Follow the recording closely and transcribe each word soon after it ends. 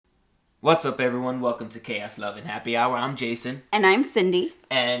What's up, everyone? Welcome to Chaos, Love, and Happy Hour. I'm Jason. And I'm Cindy.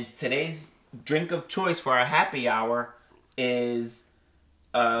 And today's drink of choice for our happy hour is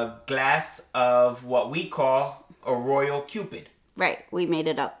a glass of what we call a Royal Cupid. Right. We made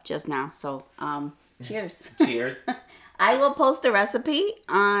it up just now. So, cheers. Cheers. I will post a recipe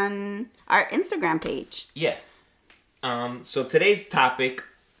on our Instagram page. Yeah. So today's topic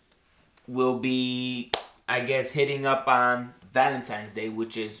will be, I guess, hitting up on Valentine's Day,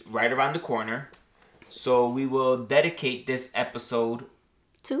 which is right around the corner. So we will dedicate this episode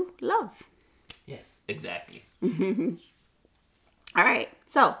to love. Yes, exactly. All right.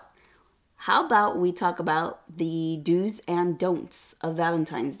 So, how about we talk about the do's and don'ts of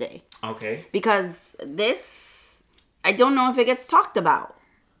Valentine's Day? Okay. Because this, I don't know if it gets talked about.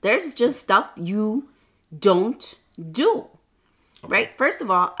 There's just stuff you don't do. Okay. Right? First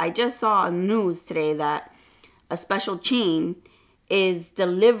of all, I just saw on the news today that a special chain is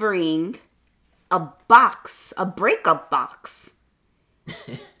delivering a breakup box.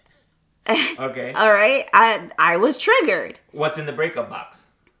 Okay. All right. I was triggered. What's in the breakup box?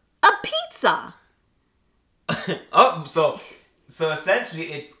 A pizza. Oh, so essentially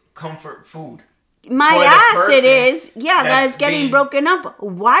it's comfort food. My ass it is. Yeah, that is getting broken up.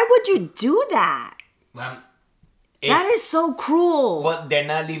 Why would you do that? That is so cruel. Well, they're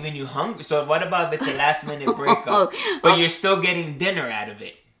not leaving you hungry. So what about if it's a last minute breakup, but you're still getting dinner out of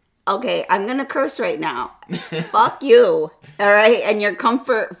it? Okay, I'm going to curse right now. Fuck you. All right? And your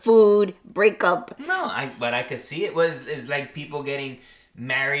comfort food breakup. No, but I could see it is like people getting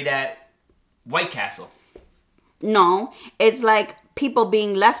married at White Castle. No, it's like people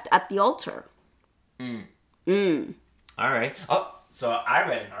being left at the altar. All right. Oh, so I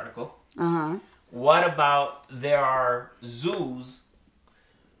read an article. Uh-huh. What about there are zoos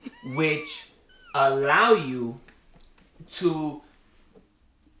which allow you to,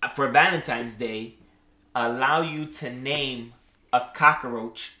 for Valentine's Day, allow you to name a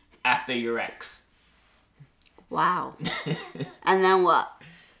cockroach after your ex? Wow. And then what?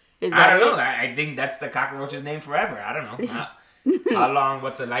 I don't know. I think that's the cockroach's name forever. I don't know. How long,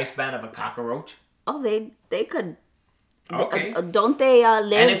 what's the lifespan of a cockroach? Oh, they could. Okay. Don't they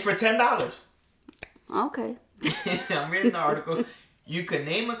live? And it's for $10. Okay. I'm reading the article. You can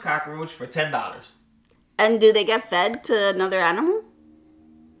name a cockroach for $10. And do they get fed to another animal?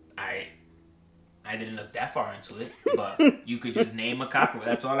 I didn't look that far into it, but you could just name a cockroach.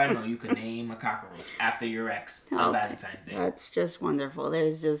 That's all I know. You could name a cockroach after your ex on Valentine's Day. That's just wonderful.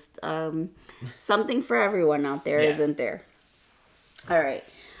 There's just something for everyone out there, yes. Isn't there? All right.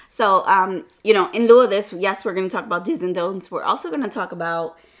 So, in lieu of this, yes, we're going to talk about do's and don'ts. We're also going to talk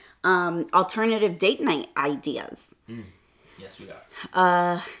about alternative date night ideas. Yes, we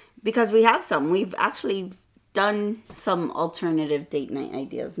are. Because we have some. We've actually done some alternative date night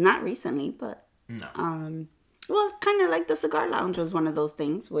ideas. Not recently, but... No. Well, kind of like the cigar lounge was one of those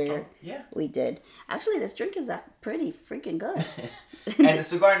things where yeah. we did. Actually, this drink is pretty freaking good. And the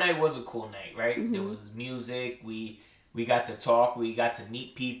cigar night was a cool night, right? Mm-hmm. There was music. We got to talk. We got to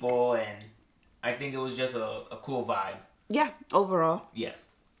meet people, and I think it was just a cool vibe. Yeah, overall. Yes.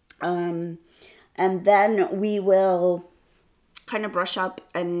 And then we will kind of brush up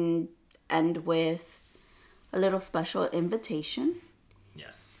and end with a little special invitation.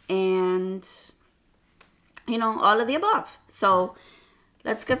 Yes. And, all of the above. So,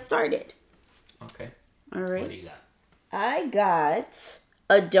 let's get started. Okay. All right. What do you got? I got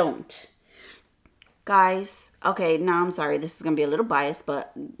a don't. Guys, okay, now I'm sorry. This is going to be a little biased,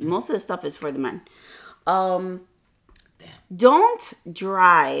 but most of the stuff is for the men. Damn. Don't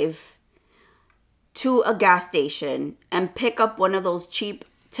drive to a gas station and pick up one of those cheap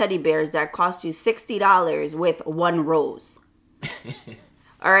teddy bears that cost you $60 with one rose.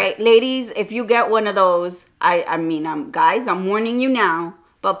 All right, ladies, if you get one of those, guys, I'm warning you now,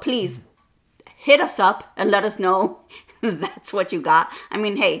 but please hit us up and let us know that's what you got. I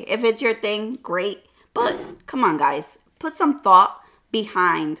mean, hey, if it's your thing, great. But come on, guys, put some thought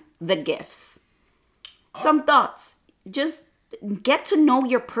behind the gifts. Some thoughts. Just get to know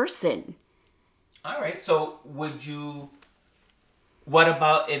your person. All right, so what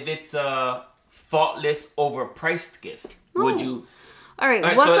about if it's a thoughtless, overpriced gift? No. Would you... All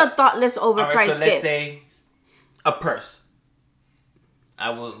right, what's a thoughtless, overpriced gift? So let's say a purse.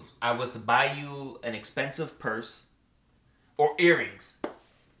 I was to buy you an expensive purse or earrings.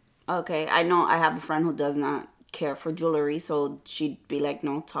 Okay, I know I have a friend who does not care for jewelry, so she'd be like,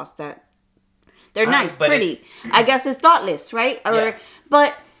 no, toss that. They're nice, pretty. I guess it's thoughtless, right? Yeah.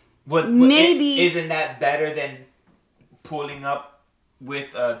 But maybe... Isn't that better than pulling up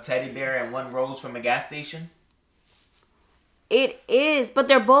with a teddy bear and one rose from a gas station? It is, but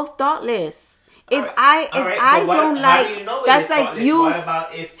they're both thoughtless. If Alright. I Alright, don't but how like, do you know it that's is like thoughtless? you. What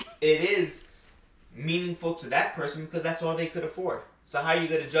about if it is meaningful to that person because that's all they could afford? So how are you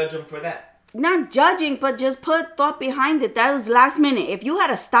going to judge them for that? Not judging, but just put thought behind it. That was last minute. If you had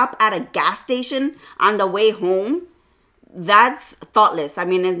to stop at a gas station on the way home, that's thoughtless. I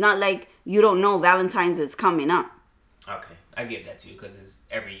mean, it's not like you don't know Valentine's is coming up. Okay, I give that to you because it's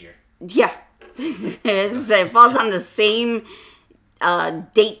every year. Yeah. It falls on the same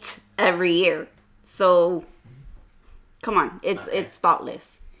date every year. So, come on. It's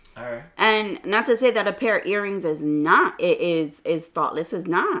thoughtless. All right. And not to say that a pair of earrings is not, it is thoughtless. It's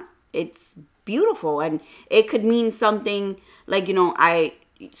not. It's beautiful. And it could mean something like,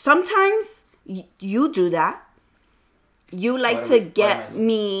 sometimes you do that. You like to get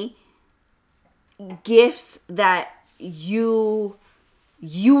me gifts that you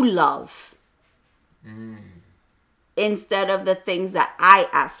love instead of the things that I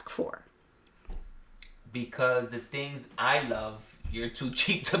ask for. Because the things I love, you're too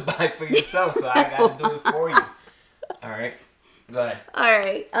cheap to buy for yourself, so I gotta do it for you. All right, go ahead. All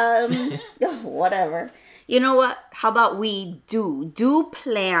right, whatever. You know what? How about we do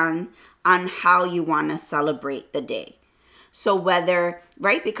plan on how you want to celebrate the day. So whether,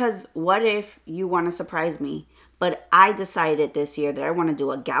 right? Because what if you want to surprise me, but I decided this year that I want to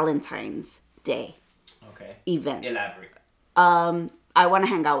do a Valentine's Day event. Elaborate. I want to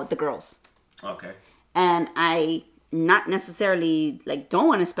hang out with the girls. Okay. And I not necessarily don't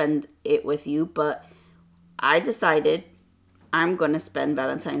want to spend it with you, but I decided I'm going to spend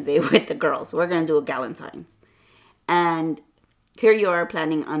Valentine's Day with the girls. We're going to do a Galentine's. And here you are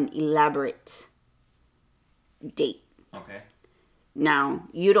planning an elaborate date. Okay. Now,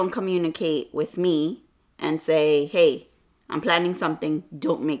 you don't communicate with me and say, hey, I'm planning something,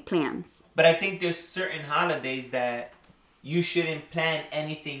 don't make plans. But I think there's certain holidays that you shouldn't plan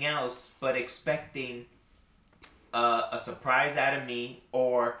anything else but expecting a surprise out of me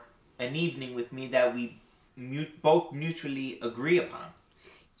or an evening with me that we both mutually agree upon.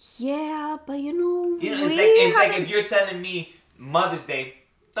 Yeah, but it's like if you're telling me Mother's Day,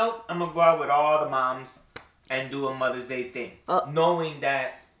 nope, I'm gonna go out with all the moms and do a Mother's Day thing, knowing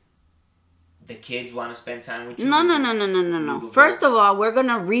that the kids want to spend time with you. No. First of all, we're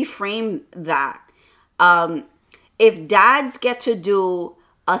gonna reframe that. If dads get to do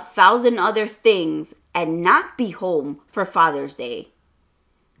 1,000 other things and not be home for Father's Day.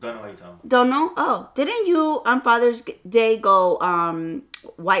 Don't know what you're talking about. Don't know? Oh, didn't you on Father's Day go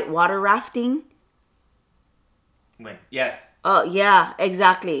white water rafting? When? Yes. Oh, yeah,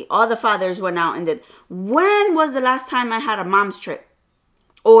 exactly. All the fathers went out and did. When was the last time I had a mom's trip?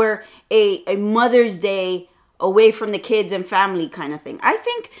 Or a Mother's Day away from the kids and family kind of thing? I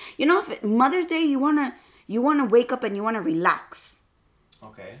think, if Mother's Day, you want to wake up and you want to relax.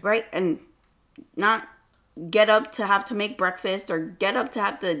 Okay. Right? And not get up to have to make breakfast or get up to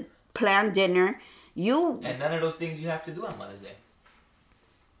have to plan dinner. And none of those things you have to do on Mother's Day.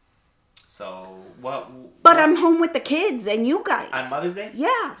 So, what? But I'm home with the kids and you guys. On Mother's Day?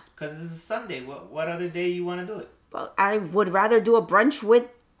 Yeah. Because this is Sunday. What other day you want to do it? Well, I would rather do a brunch with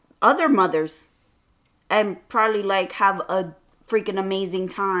other mothers and probably have a freaking amazing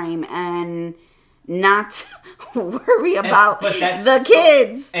time and not worry about the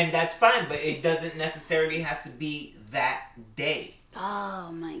kids. And that's fine, but it doesn't necessarily have to be that day.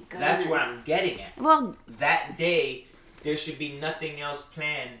 Oh my goodness. That's where I'm getting at. Well, that day, there should be nothing else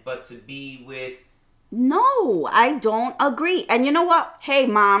planned but to be with... No, I don't agree. And you know what? Hey,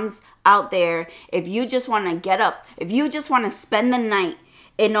 moms out there, if you just want to get up, if you just want to spend the night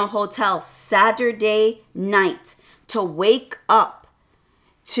in a hotel Saturday night to wake up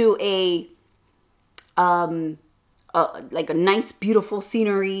to a nice, beautiful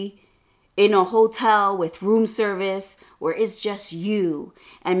scenery in a hotel with room service where it's just you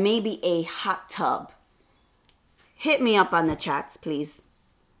and maybe a hot tub, hit me up on the chats, please.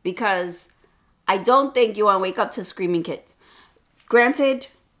 Because I don't think you want to wake up to screaming kids. Granted,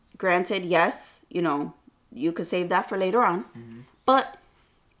 yes, you could save that for later on. Mm-hmm. But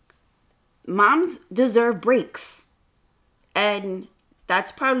moms deserve breaks. And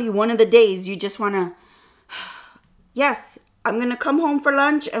that's probably one of the days you just want to, yes, I'm going to come home for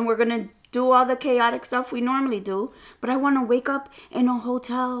lunch and we're going to do all the chaotic stuff we normally do. But I want to wake up in a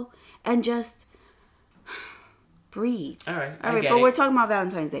hotel and just breathe. All right, but we're talking about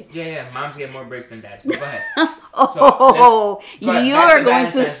Valentine's Day. Yeah. Moms get more breaks than dads. But go ahead. You're going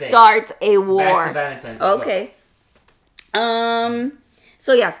to start a war. Back to Valentine's Day. Okay.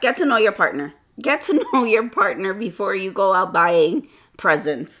 So yes, get to know your partner. Get to know your partner before you go out buying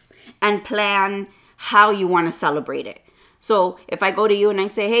presents and plan how you want to celebrate it. So if I go to you and I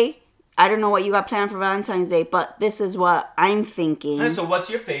say, hey, I don't know what you got planned for Valentine's Day, but this is what I'm thinking. All right, so what's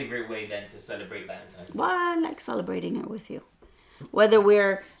your favorite way then to celebrate Valentine's Day? Well, I like celebrating it with you. Whether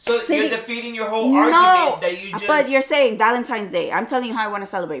we're you're defeating your whole argument that you just... But you're saying Valentine's Day. I'm telling you how I want to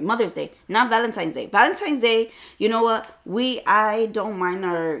celebrate. Mother's Day, not Valentine's Day. Valentine's Day, you know what? I don't mind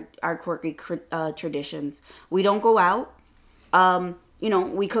our quirky traditions. We don't go out.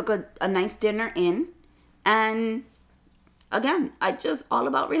 We cook a nice dinner in. And again, I just all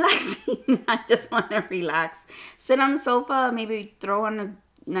about relaxing. I just want to relax. Sit on the sofa, maybe throw on a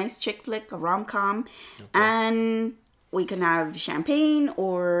nice chick flick, a rom-com. Okay. And... we can have champagne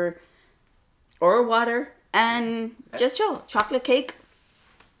or water and just chill. Chocolate cake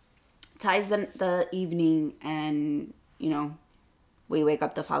ties the evening, and we wake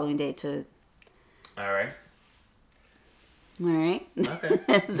up the following day to. All right. Okay.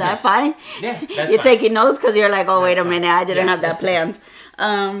 Is that fine? Yeah, that's You're fine. taking notes because you're like, oh, wait a minute, I didn't have that planned.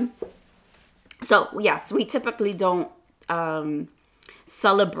 So yes, we typically don't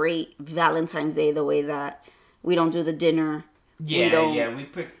celebrate Valentine's Day the way that. We don't do the dinner. We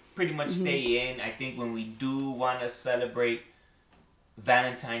pretty much stay in. I think when we do want to celebrate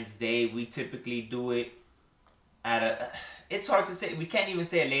Valentine's Day, we typically do it at a... It's hard to say. We can't even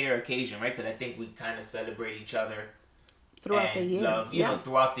say a later occasion, right? Because I think we kind of celebrate each other throughout the year. Love,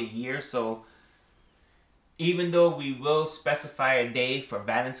 throughout the year. So even though we will specify a day for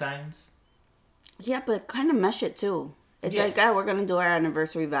Valentine's... Yeah, but kind of mesh it too. It's like, we're going to do our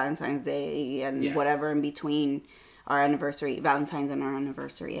anniversary Valentine's Day and whatever in between our anniversary, Valentine's and our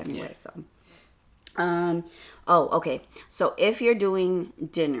anniversary anyway. So, okay. So if you're doing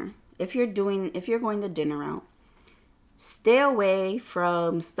dinner, if you're going the dinner out, stay away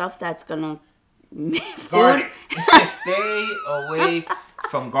from stuff that's going to... Garlic. Stay away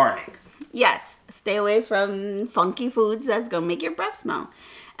from garlic. Yes. Stay away from funky foods that's going to make your breath smell.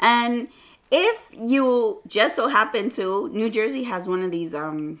 And... if you just so happen to, New Jersey has one of these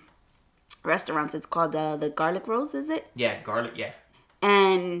restaurants. It's called the Garlic Rose, is it? Yeah, garlic, yeah.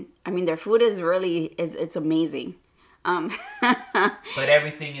 And, I mean, their food is really, it's amazing. But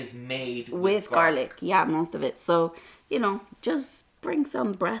everything is made with garlic. Yeah, most of it. So, just bring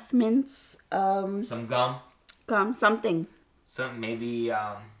some breath mints. Some gum. Something. Maybe,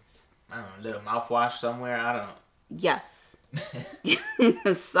 I don't know, a little mouthwash somewhere. I don't know. Yes.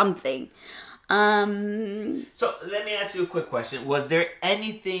 Something. So let me ask you a quick question. Was there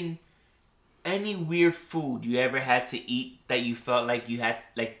any weird food you ever had to eat that you felt like you had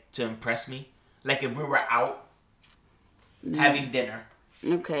to impress me? Like if we were out having dinner.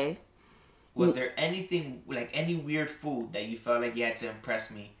 Okay. Was there anything, any weird food that you felt like you had to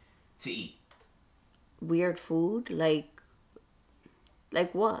impress me to eat? Weird food? Like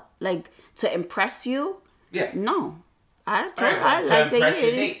what? Like to impress you? Yeah. No. I like to impress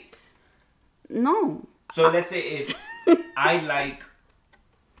your date. No. So let's say if I like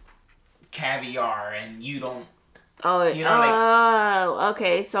caviar and you don't. Okay.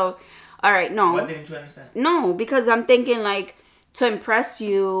 So, all right. No. What didn't you understand? No, because I'm thinking to impress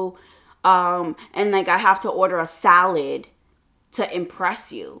you, and I have to order a salad to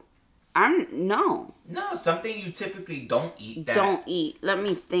impress you. No, something you typically don't eat. Don't eat. Let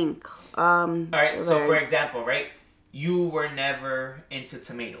me think. All right. So for example, right. You were never into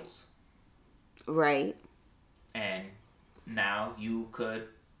tomatoes. Right. And now you could...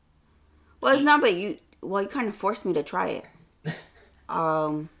 Well, it's not, but you kind of forced me to try it.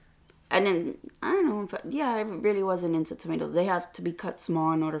 And then, I don't know. I really wasn't into tomatoes. They have to be cut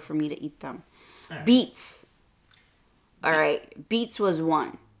small in order for me to eat them. Right. Beets. All right. Beets was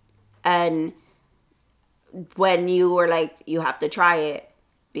one. And when you were you have to try it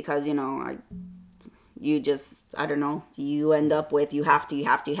because, I don't know, you end up with, you have to,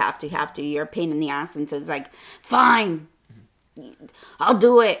 you're a pain in the ass, and so it's fine, I'll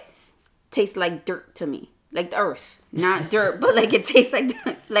do it. Tastes like dirt to me, like the earth, not dirt, but it tastes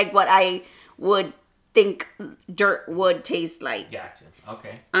like what I would think dirt would taste like. Gotcha.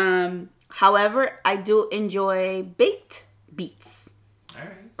 Okay. However, I do enjoy baked beets. All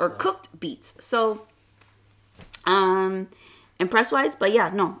right. Or cooked beets. So, impress wise, but yeah,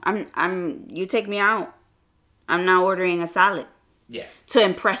 no, I'm you take me out, I'm not ordering a salad. Yeah. To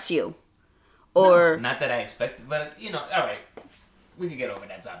impress you. Or no, not that I expected, but all right. We can get over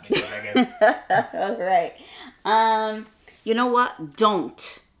that topic, I guess. All right. You know what?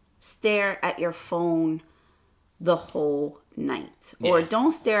 Don't stare at your phone the whole night. Yeah. Or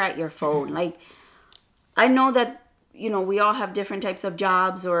don't stare at your phone. I know that, we all have different types of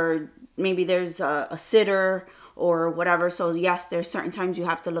jobs, or maybe there's a sitter or whatever. So yes, there's certain times you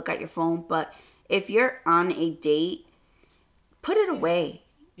have to look at your phone. But if you're on a date put it away.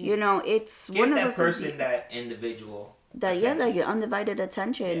 You know, it's Give one of that those person that individual attention. like undivided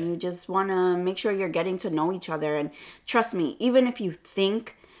attention. Yeah. You just want to make sure you're getting to know each other. And trust me, even if you've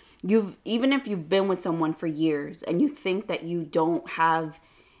been with someone for years and you think that you don't have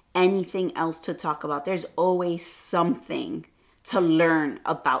anything else to talk about, there's always something to learn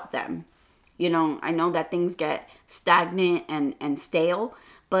about them. You know, I know that things get stagnant and stale,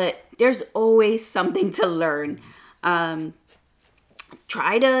 but there's always something to learn.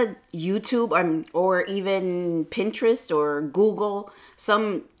 Try to YouTube or even Pinterest or Google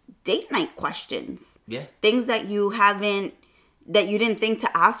some date night questions. Yeah. Things that you didn't think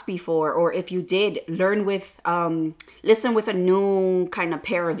to ask before, or if you did, listen with a new kind of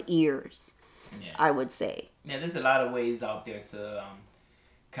pair of ears. Yeah. I would say. Yeah, there's a lot of ways out there to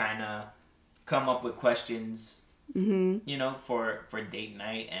kind of come up with questions, you know, for date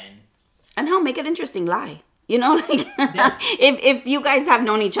night and how make it interesting. Lie. You know, like if you guys have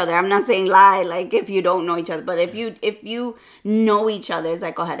known each other, I'm not saying lie, like if you don't know each other, but if you know each other, it's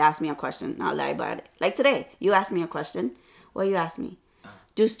like, go ahead, ask me a question. I'll lie about it. Like today, you asked me a question. What you asked me?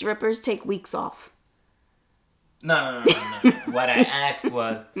 Do strippers take weeks off? No. What I asked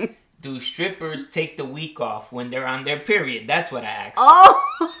was, do strippers take the week off when they're on their period? That's what I asked.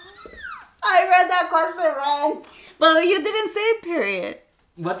 Oh, I read that question wrong. But you didn't say period.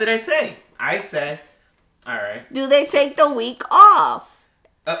 What did I say? I said, all right. Do they take the week off?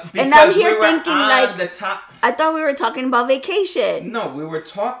 And I'm here thinking like I thought we were talking about vacation. No, we were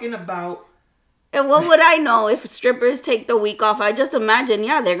talking about. And what would I know if strippers take the week off? I just imagine,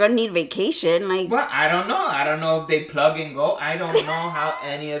 they're gonna need vacation. Like, well, I don't know. I don't know if they plug and go. I don't know how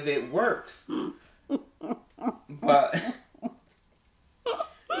any of it works. But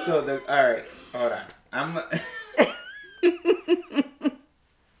so all right, hold on.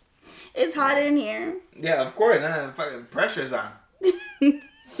 It's hot in here. Yeah, of course. Fucking pressure's on.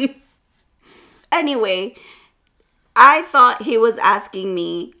 Anyway, I thought he was asking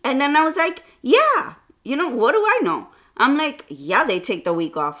me, and then I was like, yeah, you know, what do I know? I'm like, yeah, they take the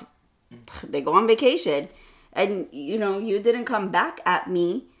week off. They go on vacation. And, you know, you didn't come back at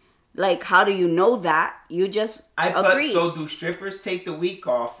me. Like, how do you know that? You just agreed. So do strippers take the week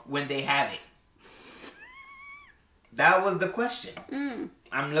off when they have it? That was the question.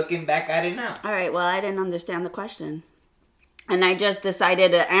 I'm looking back at it now. All right, well, I didn't understand the question. And I just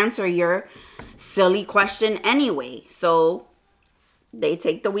decided to answer your silly question anyway. So they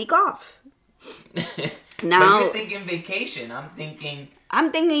take the week off. Now, but you're thinking vacation. I'm thinking,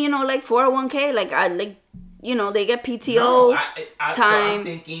 you know, like 401k, they get PTO no, time. So I'm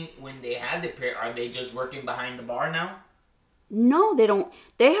thinking when they had the period, are they just working behind the bar now? No, they don't.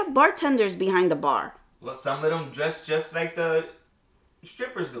 They have bartenders behind the bar. Well, some of them dress just like the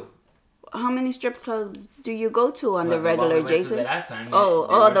strippers do. How many strip clubs do you go to on the regular, Jason? The last time.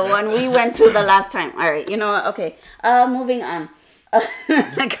 The one we went to the last time. All right, you know what? Okay, moving on.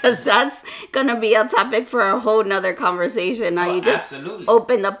 Because that's gonna be a topic for a whole nother conversation. Now you just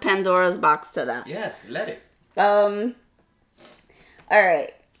opened up Pandora's box to that. Yes, let it. All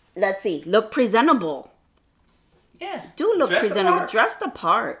right. Let's see. Look presentable. Yeah. Do look presentable. Dress the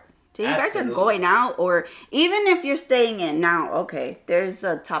part. So you guys are going out, or even if you're staying in now, okay, there's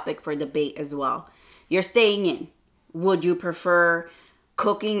a topic for debate as well. You're staying in. Would you prefer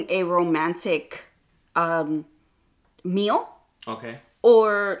cooking a romantic meal? Okay.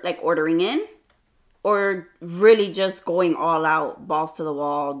 Or like ordering in? Or really just going all out, balls to the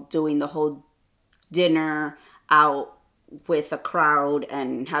wall, doing the whole dinner out with a crowd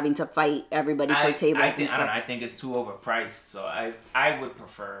and having to fight everybody for tables and stuff? I don't know. I think it's too overpriced. So I would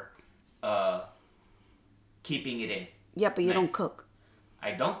prefer keeping it in. Yeah, but you don't cook.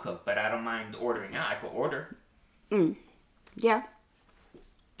 I don't cook, but I don't mind ordering out. I could order. Yeah.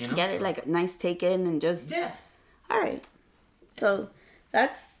 You know, get it like a nice take in and just... Yeah. All right. So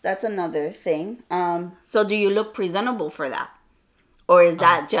that's another thing. So do you look presentable for that? Or is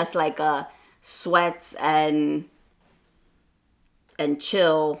that just like a sweats and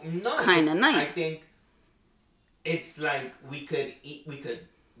chill kind of night? I think it's like we could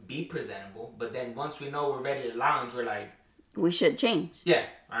be presentable, but then once we know we're ready to lounge, we're like, we should change. Yeah.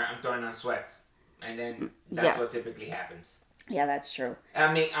 All right, I'm throwing on sweats. And then that's what typically happens. Yeah, that's true.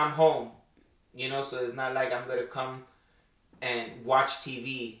 I mean, I'm home, you know, so it's not like I'm going to come and watch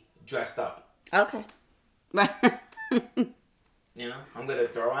TV dressed up. Okay. Right. You know, I'm going to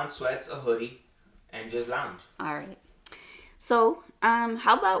throw on sweats, a hoodie, and just lounge. All right. So,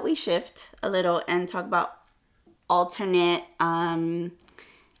 how about we shift a little and talk about alternate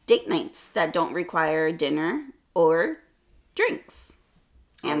date nights that don't require dinner or drinks.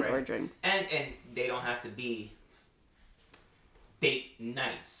 Or drinks. And they don't have to be date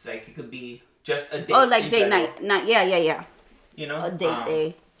nights. Like it could be just a date. Oh, like in date general, night. Yeah. You know, A date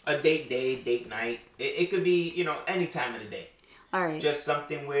day. a date day, date night. It could be, any time of the day. All right. Just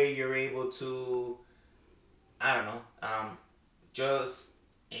something where you're able to, I don't know, just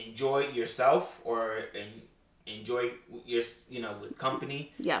enjoy yourself or enjoy your, with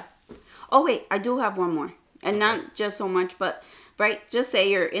company. Yeah. Oh wait, I do have one more, and Okay. not just so much, but right. Just say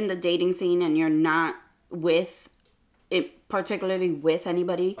you're in the dating scene and you're not with it, particularly with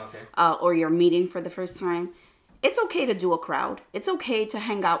anybody, Okay. or you're meeting for the first time. It's okay to do a crowd. It's okay to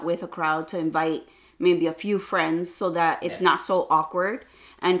hang out with a crowd, to invite maybe a few friends so that it's not so awkward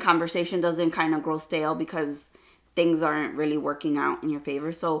and conversation doesn't kind of grow stale because things aren't really working out in your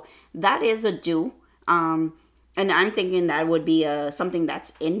favor. So that is a do. And I'm thinking that would be something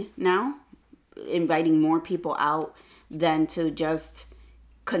that's in now, inviting more people out than to just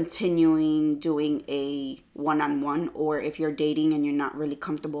continuing doing a one-on-one, or if you're dating and you're not really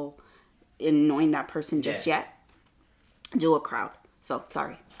comfortable in knowing that person just yet, do a crowd. So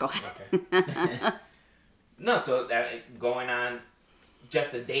sorry, go ahead. Okay. No, so that going on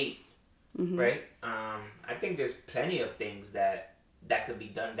just a date, right? I think there's plenty of things that could be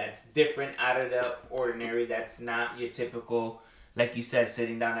done that's different, out of the ordinary. That's not your typical, like you said,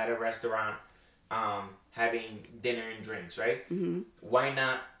 sitting down at a restaurant, having dinner and drinks, right? Why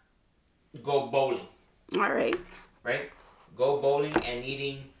not go bowling? All right. Right? Go bowling and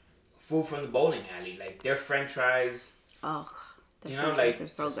eating food from the bowling alley, like their French fries. Oh, the French fries like are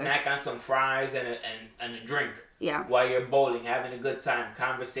so good. snack on some fries and a drink. Yeah. While you're bowling, having a good time,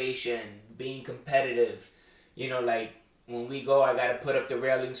 conversation, being competitive. Like when we go, I gotta put up the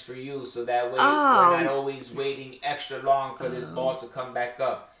railings for you, so that way we're not always waiting extra long for this ball to come back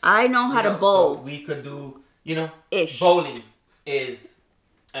up. I know how to bowl. So we could do, Ish. bowling is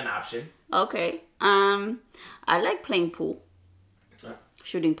an option. Okay. I like playing pool.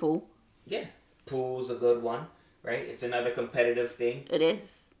 Shooting pool. Yeah, pool's a good one, right? It's another competitive thing. It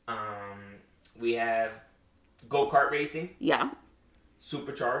is. We have go-kart racing. Yeah.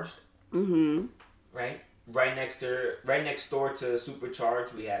 Supercharged. Mm-hmm. Right? Right next door to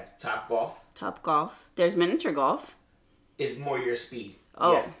Supercharged, we have Top Golf. Top golf. There's miniature golf. Is more your speed.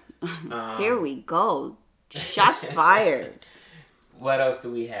 Oh. Yeah. Here we go. Shots fired. What else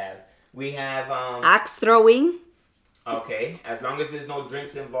do we have? We have axe throwing. Okay, as long as there's no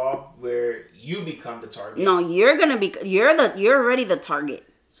drinks involved, where you become the target. No, you're already the target.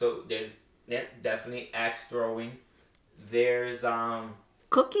 So there's definitely axe throwing. There's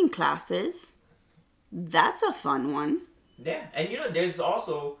cooking classes. That's a fun one. Yeah, and there's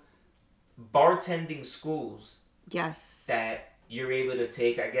also bartending schools. Yes. That you're able to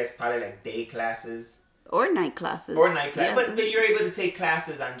take, I guess, probably like day classes. Or night classes. Yeah. But you're able to take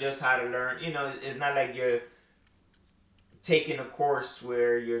classes on just how to learn. It's not like you're taking a course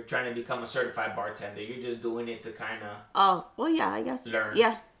where you're trying to become a certified bartender. You're just doing it to kind of... Oh, well, yeah, I guess. Learn.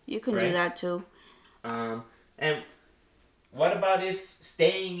 Yeah, you can do that too. And what about if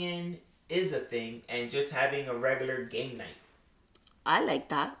staying in is a thing and just having a regular game night? I like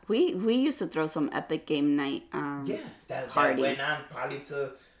that. We used to throw some epic game night that parties. Went on probably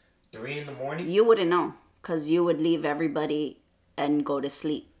to 3 a.m. You wouldn't know, because you would leave everybody and go to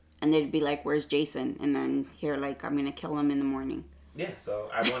sleep. And they'd be like, where's Jason? And then here, like, I'm going to kill him in the morning. Yeah, so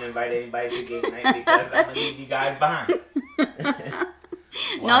I won't invite anybody to game night because I'm going to leave you guys behind.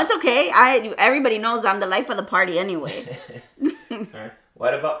 Wow. No, it's okay. Everybody knows I'm the life of the party anyway. Right.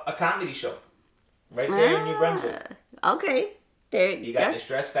 What about a comedy show? Right there in New Brunswick. Okay. You got the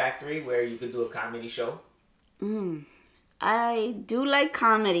Stress Factory where you could do a comedy show. I do like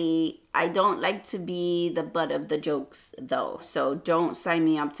comedy. I don't like to be the butt of the jokes, though. So don't sign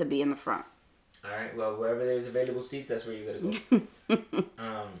me up to be in the front. All right. Well, wherever there's available seats, that's where you're going to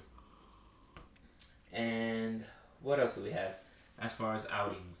go. And what else do we have as far as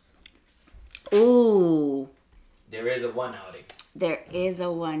outings? Ooh. There is a one outing. There is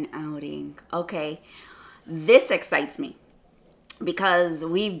a one outing. Okay. This excites me because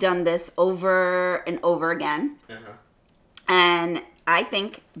we've done this over and over again. Uh-huh. And I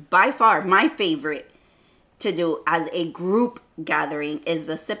think by far my favorite to do as a group gathering is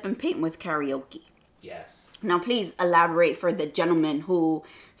the sip and paint with karaoke. Yes. Now, please elaborate for the gentlemen who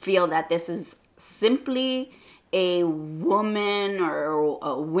feel that this is simply a woman or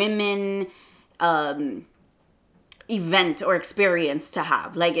a women event or experience to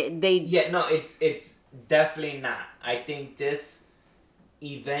have. Like they. Yeah, no, it's definitely not. I think this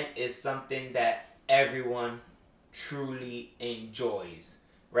event is something that everyone truly enjoys,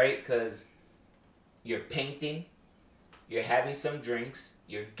 right? Because you're painting, you're having some drinks,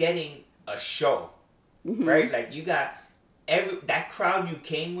 you're getting a show, right? Like you got that crowd you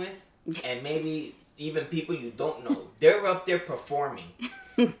came with, and maybe even people you don't know, they're up there performing,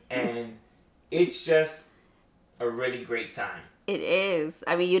 and it's just a really great time. It is.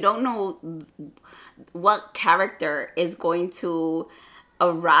 I mean, you don't know what character is going to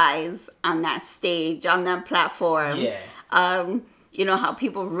arise on that stage, on that platform. Yeah. You know how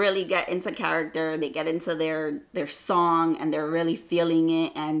people really get into character, they get into their song and they're really feeling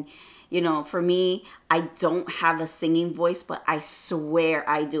it. And you know, for me, I don't have a singing voice, but I swear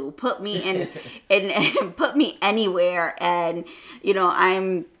I do. Put me in put me anywhere, and you know,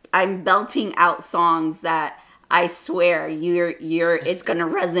 I'm belting out songs that I swear it's gonna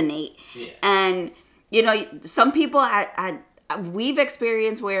resonate. Yeah. And you know, some people we've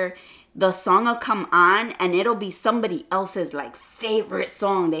experienced where the song will come on and it'll be somebody else's like favorite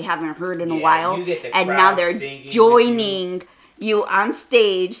song they haven't heard in a while, and now they're joining you on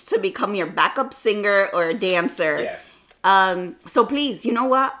stage to become your backup singer or a dancer. Yes. So please, you know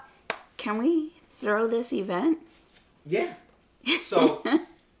what? Can we throw this event? Yeah. So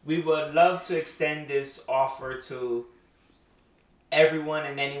we would love to extend this offer to everyone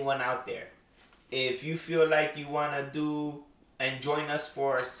and anyone out there. If you feel like you want to do and join us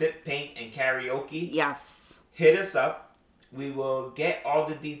for a sip, paint, and karaoke, yes, hit us up. We will get all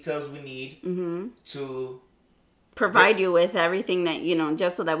the details we need to provide you with everything that, you know,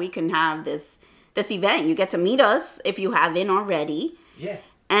 just so that we can have this event. You get to meet us if you haven't already. Yeah.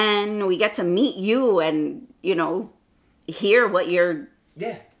 And we get to meet you and, you know, hear what you're...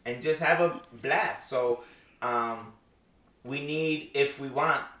 Yeah, and just have a blast. So we need, if we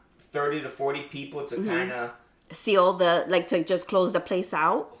want, 30 to 40 people to kind of... see all the, like, to just close the place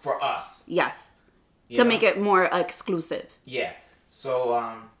out. For us. Yes. To make it more exclusive. Yeah.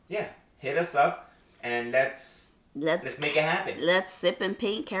 So, yeah, hit us up and let's make it happen. Let's sip and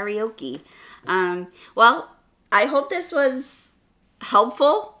paint karaoke. Well, I hope this was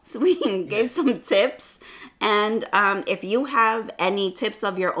helpful, so we can give some tips. And if you have any tips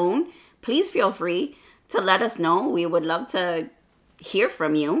of your own, please feel free to let us know. We would love to hear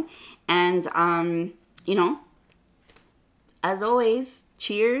from you. And, you know, as always,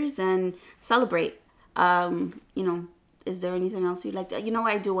 cheers and celebrate. You know, is there anything else you'd like to... You know,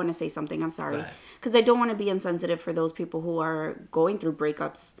 I do want to say something. I'm sorry. Because I don't want to be insensitive for those people who are going through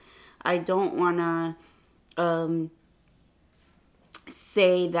breakups. I don't want to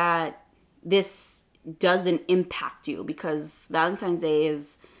say that this doesn't impact you, because Valentine's Day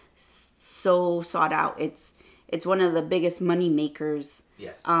is so sought out. It's one of the biggest money makers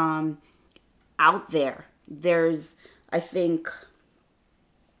out there. There's, I think,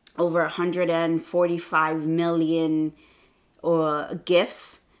 over 145 million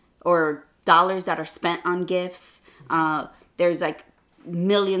gifts or dollars that are spent on gifts. There's like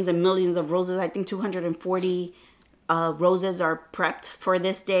millions and millions of roses. I think 240 roses are prepped for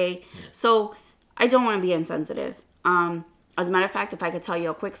this day. So I don't want to be insensitive. As a matter of fact, if I could tell you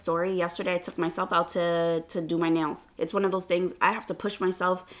a quick story, yesterday I took myself out to do my nails. It's one of those things I have to push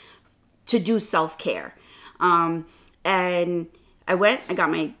myself to do self-care. And I went, I got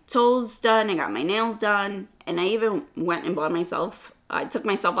my toes done, I got my nails done, and I even went and I took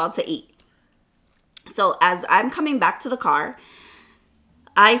myself out to eat. So as I'm coming back to the car,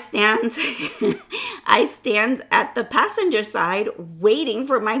 I stand at the passenger side waiting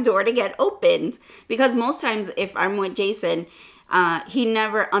for my door to get opened, because most times if I'm with Jason, he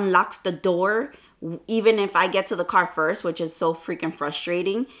never unlocks the door. Even if I get to the car first, which is so freaking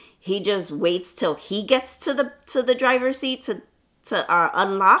frustrating, he just waits till he gets to the driver's seat to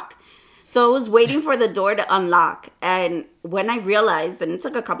unlock. So I was waiting for the door to unlock, and when I realized, and it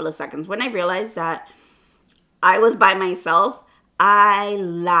took a couple of seconds, when I realized that I was by myself, I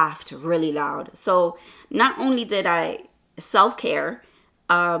laughed really loud. So not only did I self-care,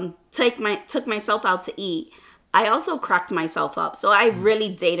 took myself out to eat, I also cracked myself up. So I really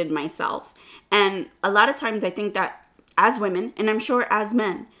dated myself. And a lot of times I think that as women, and I'm sure as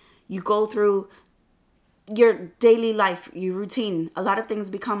men, you go through your daily life, your routine. A lot of things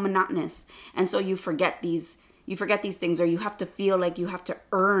become monotonous. And so you forget these things, or you have to feel like you have to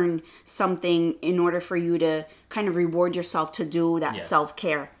earn something in order for you to kind of reward yourself to do that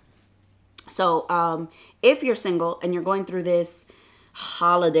self-care. So if you're single and you're going through this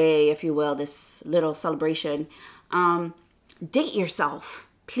holiday, if you will, this little celebration, date yourself,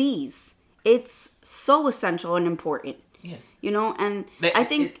 please. It's so essential and important. Yeah. You know, and I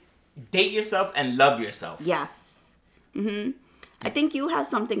think... date yourself and love yourself. Yes. Mm-hmm. I think you have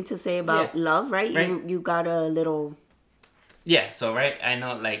something to say about love, right? You got a little... Yeah, so, right, I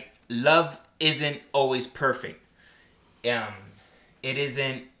know, like, love isn't always perfect. It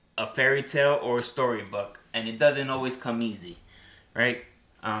isn't a fairy tale or a storybook. and it doesn't always come easy, right?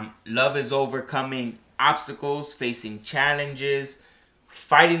 Love is overcoming obstacles, facing challenges,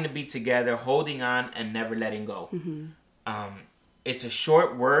 fighting to be together, holding on, and never letting go. It's a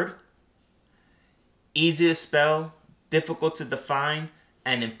short word, easy to spell, difficult to define,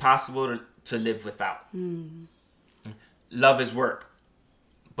 and impossible to live without. Love is work.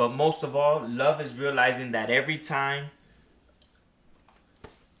 But most of all, love is realizing that every time,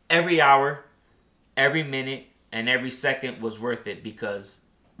 every hour, every minute, and every second was worth it because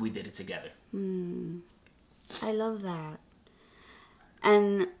we did it together. I love that.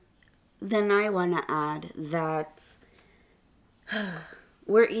 And then I want to add that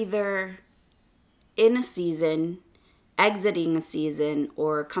we're either in a season, exiting a season,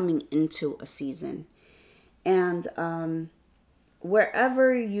 or coming into a season. And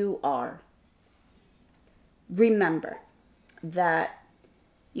wherever you are, remember that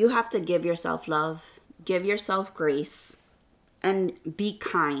you have to give yourself love, give yourself grace, and be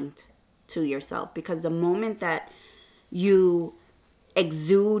kind to yourself. Because the moment that you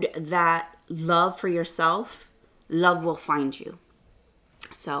exude that love for yourself, love will find you.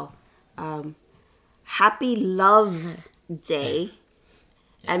 So, happy Love Day. Yes.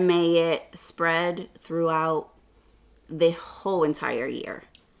 And may it spread throughout the whole entire year.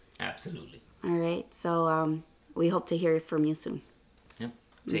 Absolutely. All right. So we hope to hear from you soon. Yep.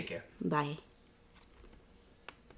 Take care. Bye.